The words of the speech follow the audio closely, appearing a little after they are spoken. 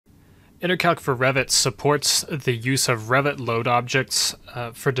ENERCALC for Revit supports the use of Revit load objects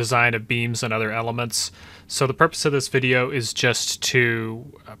for design of beams and other elements. So the purpose of this video is just to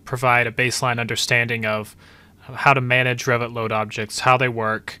provide a baseline understanding of how to manage Revit load objects, how they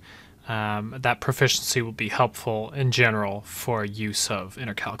work. That proficiency will be helpful in general for use of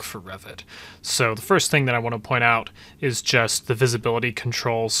ENERCALC for Revit. So the first thing that I want to point out is just the visibility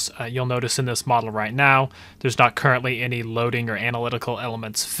controls. You'll notice in this model right now, there's not currently any loading or analytical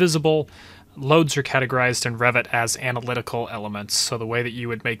elements visible. Loads are categorized in Revit as analytical elements. So the way that you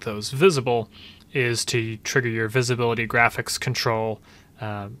would make those visible is to trigger your visibility graphics control.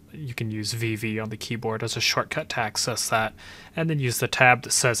 You can use VV on the keyboard as a shortcut to access that, and then use the tab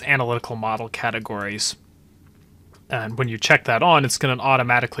that says Analytical Model Categories. And when you check that on, it's going to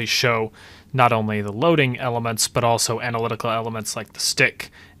automatically show not only the loading elements, but also analytical elements like the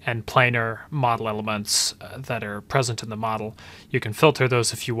stick and planar model elements that are present in the model. You can filter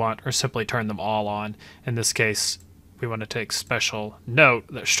those if you want, or simply turn them all on. In this case, we want to take special note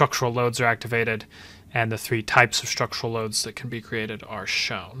that structural loads are activated, and the three types of structural loads that can be created are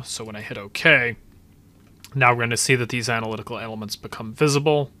shown. So when I hit OK, now we're going to see that these analytical elements become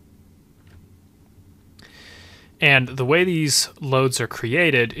visible. And the way these loads are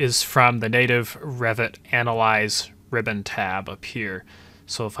created is from the native Revit Analyze ribbon tab up here.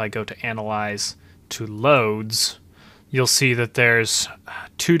 So if I go to Analyze to Loads, you'll see that there's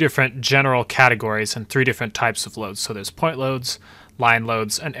two different general categories and three different types of loads. So there's point loads, line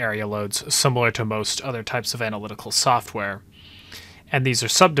loads, and area loads, similar to most other types of analytical software. And these are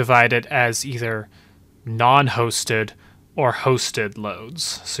subdivided as either non-hosted or hosted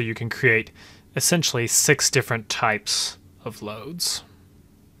loads. So you can create essentially 6 different types of loads.